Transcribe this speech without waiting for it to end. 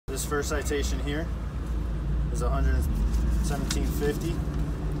This first citation here is 117.50.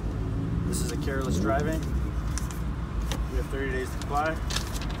 This is a careless driving. We have 30 days to comply.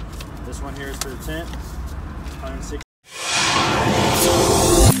 This one here is for the tint, 160.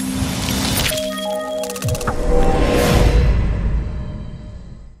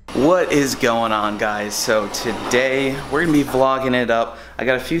 What is going on, guys? So today we're gonna be vlogging it up. I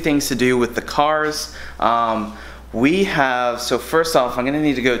got a few things to do with the cars. So first off, I'm gonna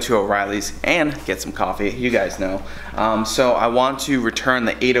need to go to O'Reilly's and get some coffee, you guys know. So I want to return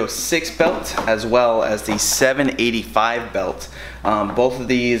the 806 belt as well as the 785 belt. Both of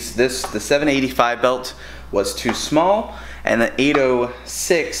these, the 785 belt was too small and the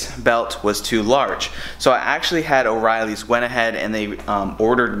 806 belt was too large. So I actually had O'Reilly's went ahead and they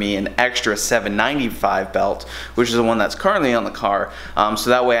ordered me an extra 795 belt, which is the one that's currently on the car. So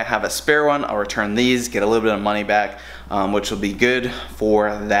that way I have a spare one. I'll return these, get a little bit of money back, which will be good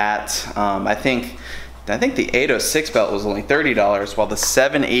for that. I think the 806 belt was only $30 while the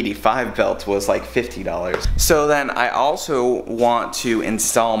 785 belt was like $50. So then I also want to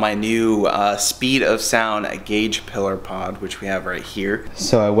install my new Speed of Sound gauge pillar pod, which we have right here.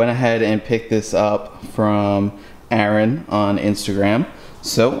 So I went ahead and picked this up from Aaron on Instagram.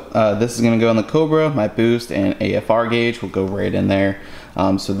 So this is gonna go in the Cobra, my boost and AFR gauge will go right in there.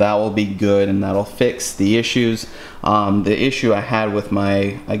 So that will be good and that'll fix the issues. The issue I had with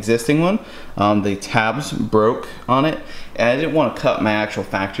my existing one, the tabs broke on it and I didn't want to cut my actual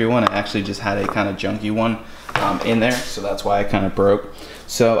factory one. I actually just had a kind of junky one in there, so that's why it kind of broke.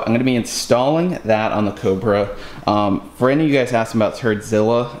 So I'm going to be installing that on the Cobra. For any of you guys asking about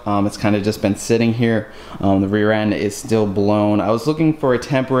Turdzilla, it's kind of just been sitting here. The rear end is still blown. I was looking for a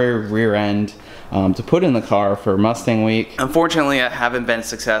temporary rear end to put in the car for Mustang Week. Unfortunately, I haven't been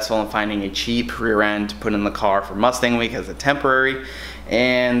successful in finding a cheap rear end to put in the car for Mustang Week as a temporary.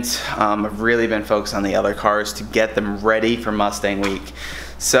 And I've really been focused on the other cars to get them ready for Mustang Week.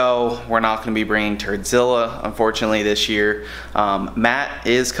 So we're not going to be bringing Turdzilla, unfortunately, this year. Matt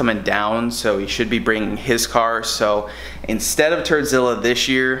is coming down, so he should be bringing his car. So instead of Turdzilla this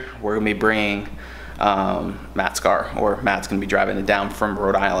year, we're going to be bringing Matt's car, or Matt's going to be driving it down from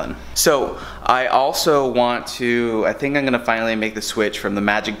Rhode Island. So I also want to, I think I'm going to finally make the switch from the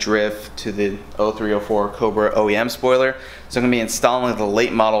Magic Drift to the 0304 Cobra OEM spoiler. So I'm going to be installing the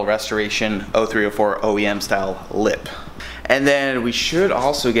late model restoration 0304 OEM style lip. And then we should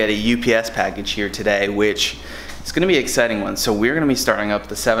also get a UPS package here today, which is going to be an exciting one. So we're going to be starting up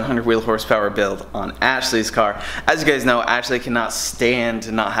the 700 wheel horsepower build on Ashley's car. As you guys know, Ashley cannot stand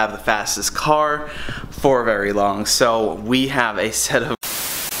to not have the fastest car for very long. So we have a set of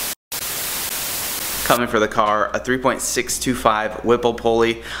coming for the car, a 3.625 Whipple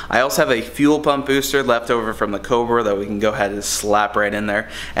pulley. I also have a fuel pump booster left over from the Cobra that we can go ahead and slap right in there.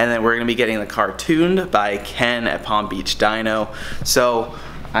 And then we're going to be getting the car tuned by Ken at Palm Beach Dyno. So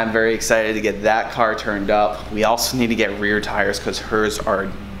I'm very excited to get that car turned up. We also need to get rear tires because hers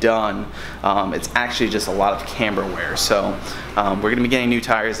are done. It's actually just a lot of camber wear. So we're going to be getting new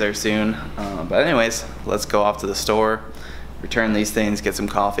tires there soon. But anyways, let's go off to the store, return these things, get some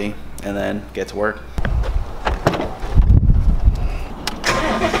coffee, and then get to work.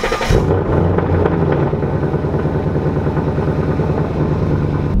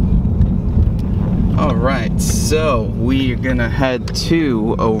 Alright, so we're gonna head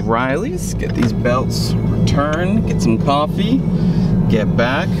to O'Reilly's, get these belts returned, get some coffee, get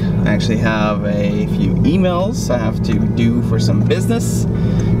back. I actually have a few emails I have to do for some business,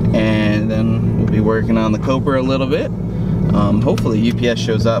 and then we'll be working on the Cobra a little bit. Hopefully UPS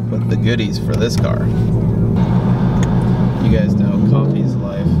shows up with the goodies for this car. You guys know coffee's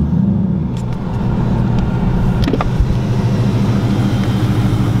life.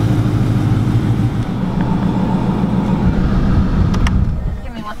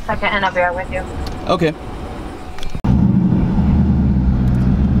 Give me 1 second and I'll be right with you. Okay.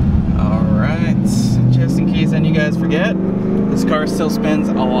 Alright, just in case any of you guys forget, this car still spins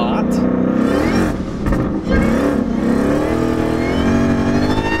a lot.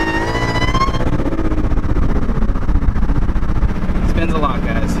 Spins a lot,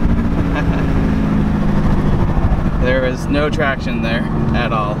 guys. There is no traction there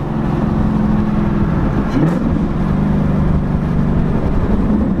at all.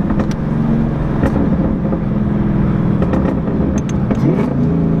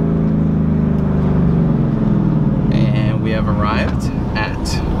 And we have arrived at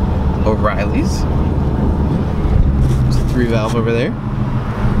O'Reilly's. There's a 3-valve over there.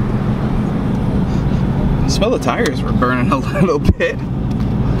 I smell the tires were burning a little bit.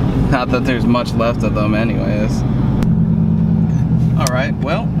 Not that there's much left of them anyways. Alright,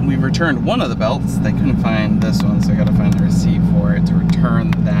 well, we returned one of the belts. They couldn't find this one, so I gotta find the receipt for it to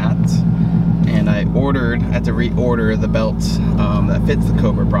return that. And I had to reorder the belt that fits the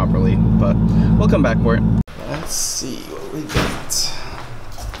Cobra properly, but we'll come back for it. Let's see what we got. This is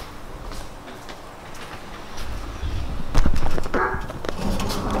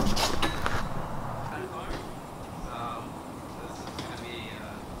gonna be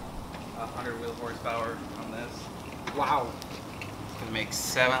 100 wheel horsepower on this. Wow. It's gonna make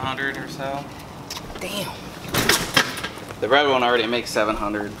 700 or so. Damn. The red one already makes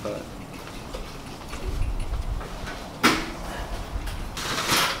 700, but.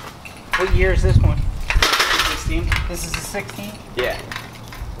 What year is this one? 16? This is a 16? Yeah.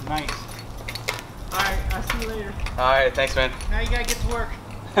 Nice. Alright, I'll see you later. Alright, thanks, man. Now you gotta get to work.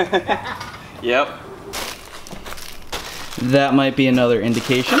 Yep. That might be another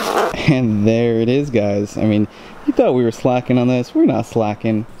indication. And there it is, guys. I mean, you thought we were slacking on this. We're not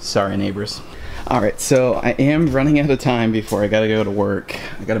slacking. Sorry, neighbors. Alright, so I am running out of time before I gotta go to work.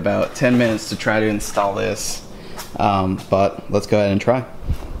 I got about 10 minutes to try to install this. But let's go ahead and try.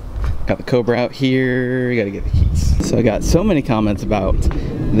 Got the Cobra out here, gotta get the keys. So I got so many comments about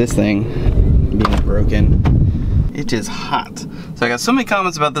this thing being broken. It is hot. So I got so many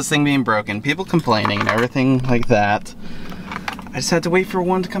comments about this thing being broken, people complaining and everything like that. I just had to wait for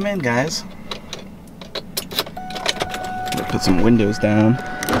one to come in, guys. Put some windows down.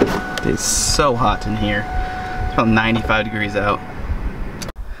 It's so hot in here. It's about 95 degrees out.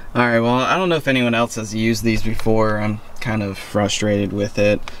 Alright, well, I don't know if anyone else has used these before. I'm kind of frustrated with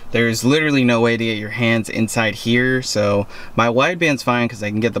it. There's literally no way to get your hands inside here, so my wideband's fine because I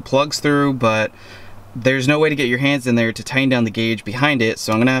can get the plugs through, but there's no way to get your hands in there to tighten down the gauge behind it,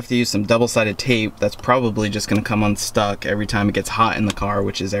 so I'm gonna have to use some double-sided tape that's probably just gonna come unstuck every time it gets hot in the car,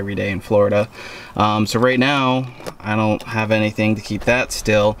 which is every day in Florida. So right now I don't have anything to keep that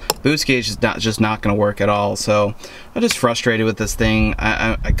still. Boost gauge is just not gonna work at all, so I'm just frustrated with this thing.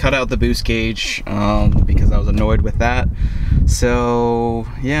 I cut out the boost gauge because I was annoyed with that. So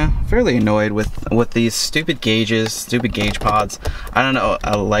yeah, fairly annoyed with these stupid gauges, stupid gauge pods. I don't know,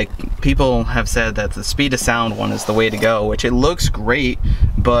 like people have said that the speed of sound one is the way to go, which it looks great,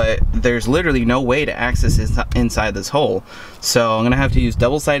 but there's literally no way to access inside this hole. So I'm gonna have to use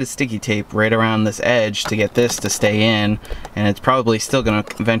double-sided sticky tape right around this edge to get this to stay in, and it's probably still gonna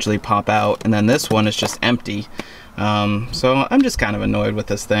eventually pop out, and then this one is just empty. So I'm just kind of annoyed with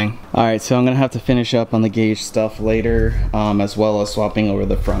this thing. Alright, so I'm gonna have to finish up on the gauge stuff later, as well as swapping over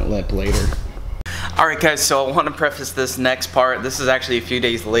the front lip later. Alright guys, so I want to preface this next part. This is actually a few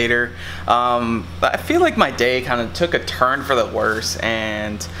days later. I feel like my day kind of took a turn for the worse,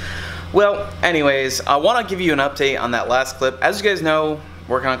 and well, anyways, I want to give you an update on that last clip. As you guys know,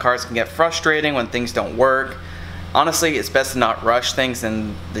 working on cars can get frustrating when things don't work. Honestly, it's best to not rush things,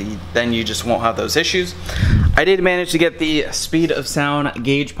 and then you just won't have those issues. I did manage to get the speed of sound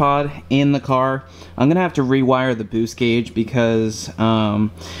gauge pod in the car. I'm gonna have to rewire the boost gauge because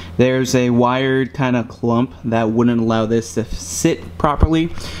there's a wired kind of clump that wouldn't allow this to sit properly.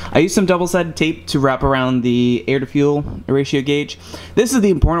 I used some double-sided tape to wrap around the air to fuel ratio gauge. This is the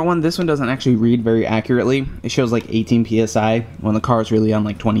important one. This one doesn't actually read very accurately. It shows like 18 PSI when the car is really on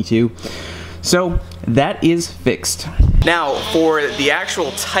like 22. So that is fixed. Now for the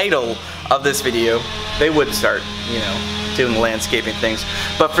actual title of this video, they would start, you know, doing landscaping things.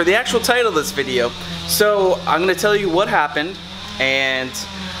 But for the actual title of this video, so I'm gonna tell you what happened, and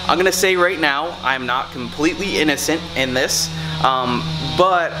I'm gonna say right now, I'm not completely innocent in this,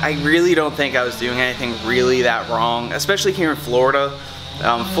 but I really don't think I was doing anything really that wrong, especially here in Florida.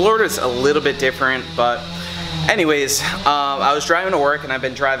 Florida's a little bit different, but anyways, I was driving to work, and I've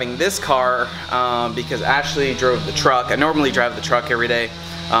been driving this car because Ashley drove the truck. I normally drive the truck every day,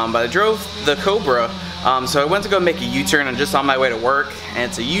 but I drove the Cobra. So I went to go make a U-turn. I'm just on my way to work, and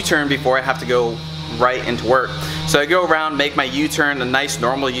it's a U-turn before I have to go right into work. So I go around, make my U-turn, a nice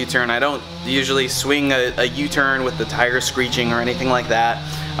normal U-turn. I don't usually swing a U-turn with the tires screeching or anything like that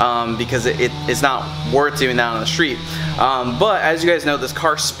because it's not worth doing that on the street. But as you guys know, this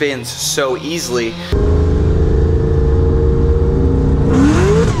car spins so easily.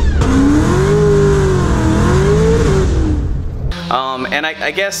 And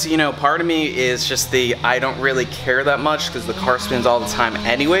I guess, you know, part of me is just I don't really care that much because the car spins all the time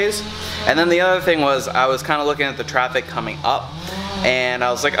anyways. And then the other thing was I was kind of looking at the traffic coming up, and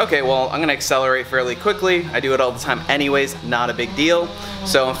I was like, okay, well, I'm gonna accelerate fairly quickly. I do it all the time anyways, not a big deal.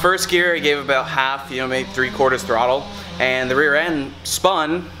 So in first gear, I gave about half, you know, maybe 3/4 throttle, and the rear end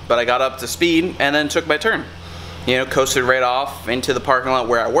spun, but I got up to speed and then took my turn. You know, coasted right off into the parking lot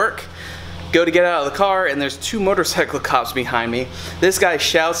where I work. go to get out of the car, and there's 2 motorcycle cops behind me. This guy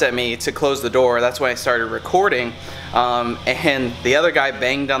shouts at me to close the door. That's when I started recording. And the other guy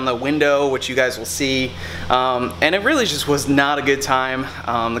banged on the window, which you guys will see. And it really just was not a good time.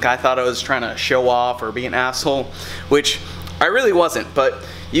 The guy thought I was trying to show off or be an asshole, which I really wasn't. But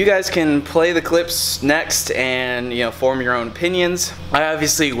you guys can play the clips next and, you know, form your own opinions. I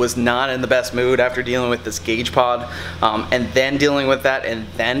obviously was not in the best mood after dealing with this gauge pod, and then dealing with that and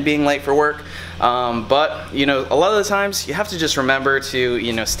then being late for work. But, you know, a lot of the times you have to just remember to,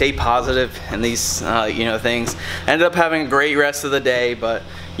 you know, stay positive in these, you know, things. I ended up having a great rest of the day, but,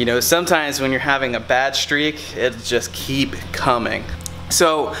 you know, sometimes when you're having a bad streak, it just keep coming.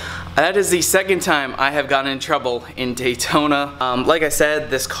 So that is the second time I have gotten in trouble in Daytona. Like I said,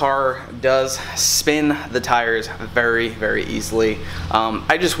 this car does spin the tires very, very easily.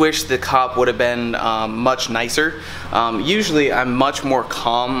 I just wish the cop would have been much nicer. Usually I'm much more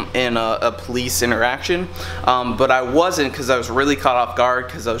calm in a police interaction, but I wasn't because I was really caught off guard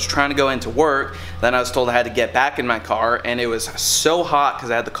because I was trying to go into work. Then I was told I had to get back in my car, and it was so hot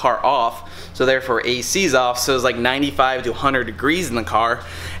because I had the car off, so therefore AC's off, so it was like 95 to 100 degrees in the car.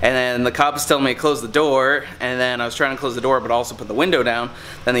 And then the cop was telling me to close the door, and then I was trying to close the door but also put the window down.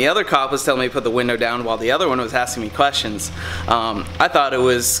 Then the other cop was telling me to put the window down while the other one was asking me questions. I thought it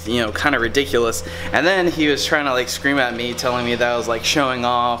was, you know, kind of ridiculous. And then he was trying to like scream at me, telling me that I was like showing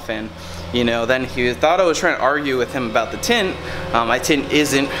off, and you know, then he thought I was trying to argue with him about the tint. My tint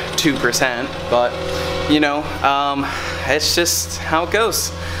isn't 2%, but you know, it's just how it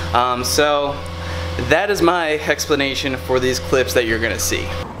goes. So that is my explanation for these clips that you're gonna see.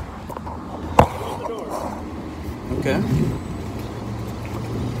 Okay.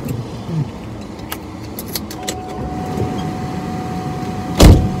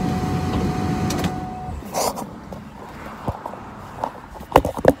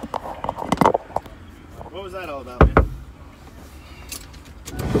 What was that all about, man?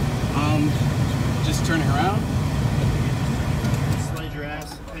 Just turning around. Slide your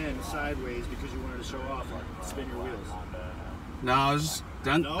ass in sideways because you wanted to show off and spin your wheels. No, I was just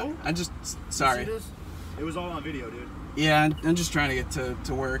done. No? I just, sorry. You see this? It was all on video, dude. Yeah, I'm just trying to get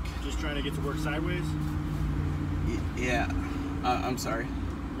to work. Just trying to get to work sideways? Yeah. I'm sorry.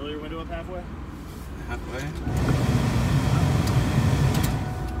 Roll your window up halfway? Halfway.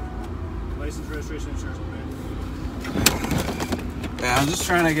 License, registration, insurance, man. Yeah, I'm just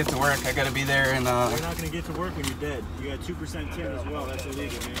trying to get to work. I gotta be there, and You're not gonna get to work when you're dead. You got 2% tint as well. That's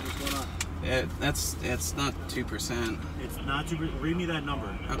illegal, man. What's going on? It's not 2%. It's not 2%. Read me that number.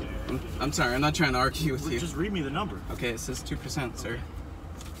 I'm sorry. I'm not trying to argue with you. Just read me the number. Okay, it says 2%, sir.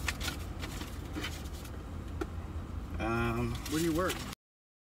 Where do you work?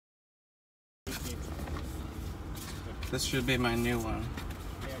 This should be my new one.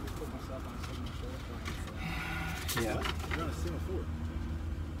 Yeah, I just put myself on 700. Yeah. What? You're on a 700.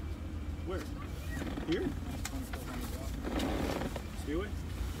 Where? Here? Speedway?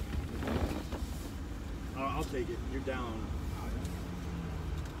 I'll take it. You're down.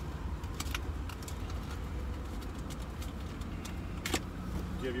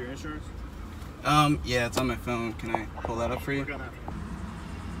 Do you have your insurance? Yeah, it's on my phone. Can I pull that up for you? Work on that.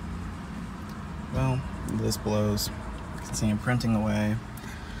 Well, this blows. You can see I'm printing away.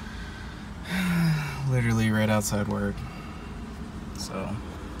 Literally right outside work. So,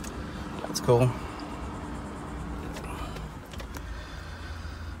 that's cool.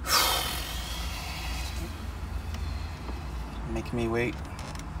 Making me wait.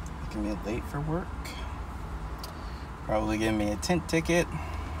 Making me late for work. Probably giving me a tint ticket.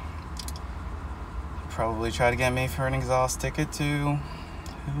 Probably try to get me for an exhaust ticket too.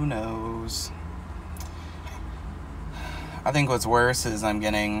 Who knows? I think what's worse is I'm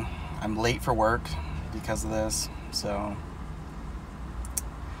late for work because of this, so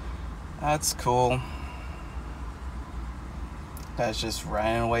that's cool. That's just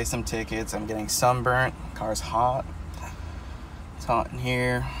writing away some tickets. I'm getting sunburnt. Car's hot. It's hot in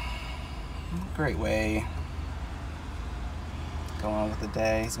here. Great way. Go on with the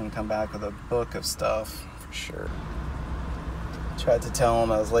day. He's gonna come back with a book of stuff for sure. Tried to tell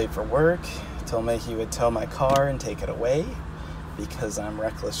him I was late for work. Told me he would tow my car and take it away because I'm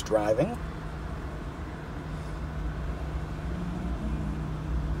reckless driving.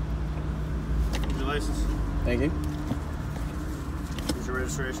 Here's your license. Thank you. Here's your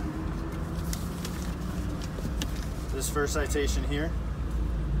registration. This first citation here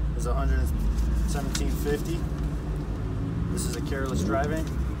is 117.50. This is a careless driving.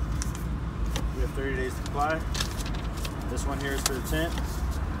 You have 30 days to comply. This one here is for the tint.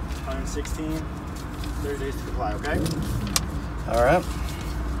 116. 30 days to comply, okay? All right.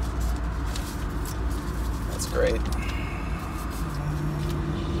 great.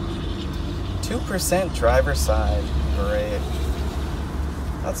 2% driver side. Great.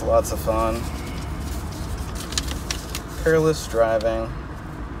 That's lots of fun. Careless driving.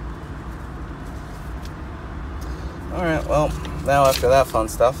 Alright, well, now after that fun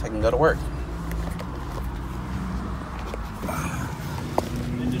stuff, I can go to work.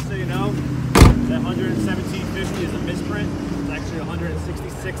 And just so you know, that $117.50 is a misprint. It's actually a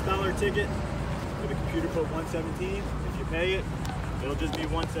 $166 ticket. So the computer put $117. If you pay it, it'll just be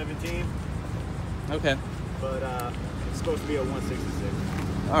 $117. Okay. But it's supposed to be a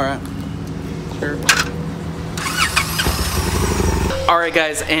 $166. Alright. Sure. Alright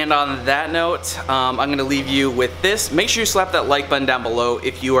guys, and on that note, I'm going to leave you with this. Make sure you slap that like button down below.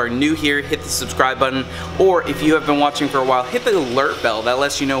 If you are new here, hit the subscribe button. Or if you have been watching for a while, hit the alert bell. That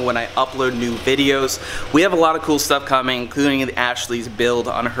lets you know when I upload new videos. We have a lot of cool stuff coming, including Ashley's build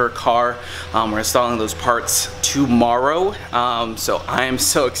on her car. We're installing those parts tomorrow, so I am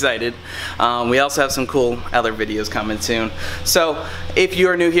so excited. We also have some cool other videos coming soon. So if you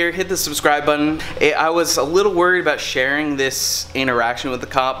are new here, hit the subscribe button. I was a little worried about sharing this interaction with the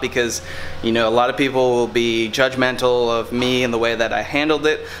cop because, you know, a lot of people will be judgmental of me and the way that I handled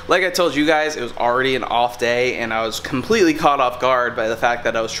it. Like I told you guys, it was already an off day and I was completely caught off guard by the fact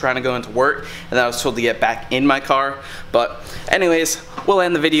that I was trying to go into work and then I was told to get back in my car. But anyways, we'll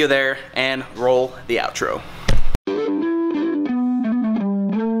end the video there and roll the outro.